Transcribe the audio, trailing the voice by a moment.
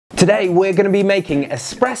Today we're going to be making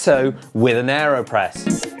espresso with an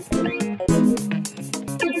Aeropress.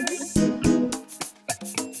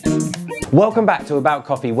 Welcome back to About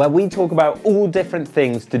Coffee, where we talk about all different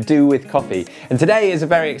things to do with coffee. And today is a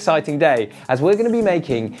very exciting day as we're going to be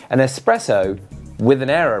making an espresso with an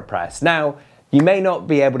Aeropress. Now, you may not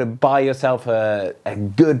be able to buy yourself a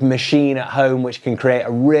good machine at home which can create a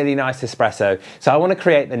really nice espresso. So I want to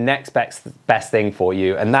create the next best thing for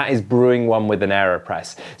you, and that is brewing one with an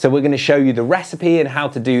Aeropress. So we're going to show you the recipe and how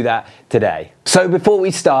to do that today. So before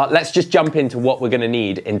we start, let's just jump into what we're going to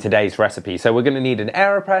need in today's recipe. So we're going to need an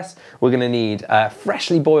Aeropress, we're going to need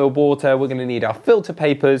freshly boiled water, we're going to need our filter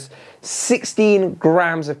papers, 16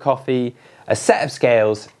 grams of coffee, a set of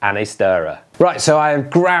scales and a stirrer. Right, so I have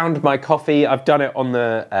ground my coffee. I've done it on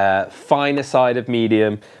the finer side of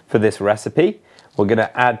medium for this recipe. We're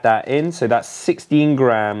gonna add that in, so that's 16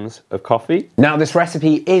 grams of coffee. Now this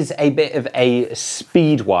recipe is a bit of a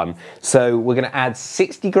speed one, so we're gonna add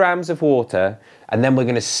 60 grams of water and then we're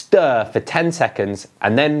gonna stir for 10 seconds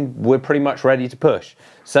and then we're pretty much ready to push.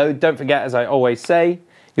 So don't forget, as I always say,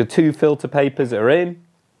 your 2 filter papers are in.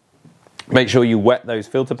 Make sure you wet those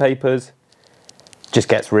filter papers. Just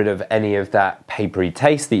gets rid of any of that papery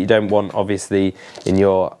taste that you don't want, obviously, in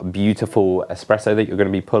your beautiful espresso that you're going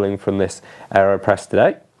to be pulling from this Aeropress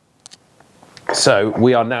today. So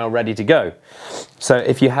we are now ready to go. So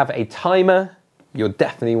if you have a timer, you'll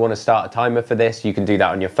definitely want to start a timer for this. You can do that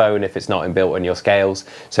on your phone if it's not inbuilt on your scales,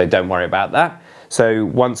 so don't worry about that. So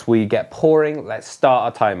once we get pouring, let's start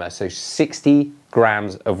our timer. So 60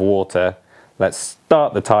 grams of water. Let's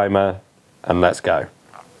start the timer and let's go.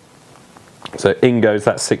 So in goes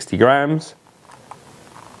that 60 grams.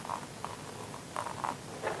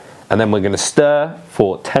 And then we're going to stir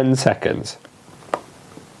for 10 seconds.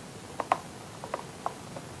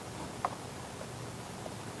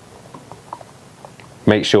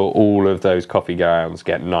 Make sure all of those coffee grounds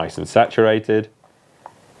get nice and saturated.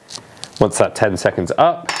 Once that 10 seconds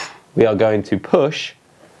up, we are going to push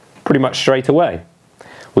pretty much straight away.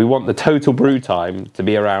 We want the total brew time to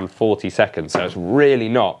be around 40 seconds, so it's really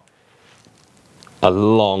not a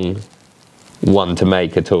long one to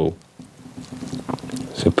make at all.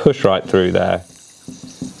 So push right through there.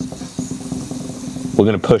 We're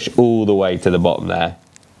going to push all the way to the bottom there.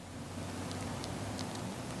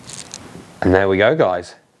 And there we go,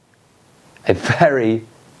 guys. A very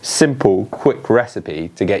simple, quick recipe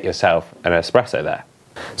to get yourself an espresso there.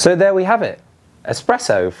 So there we have it.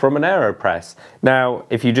 Espresso from an Aeropress. Now,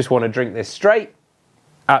 if you just want to drink this straight,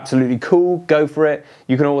 absolutely cool, go for it.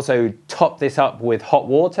 You can also top this up with hot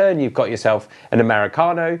water and you've got yourself an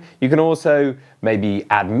Americano. You can also maybe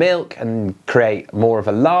add milk and create more of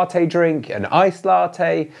a latte drink, an iced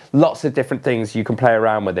latte, lots of different things you can play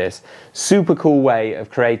around with this. Super cool way of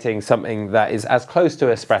creating something that is as close to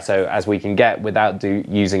espresso as we can get without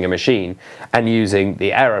using a machine, and using the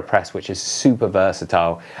Aeropress, which is super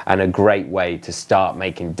versatile and a great way to start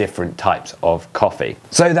making different types of coffee.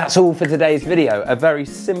 So that's all for today's video, a very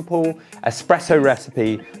simple espresso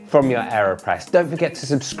recipe from your Aeropress. Don't forget to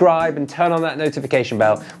subscribe and turn on that notification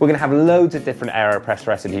bell. We're gonna have loads of different Aeropress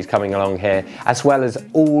recipes coming along here, as well as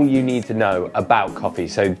all you need to know about coffee.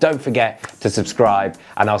 So don't forget to subscribe,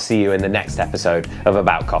 and I'll see you in the next episode of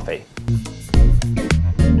About Coffee.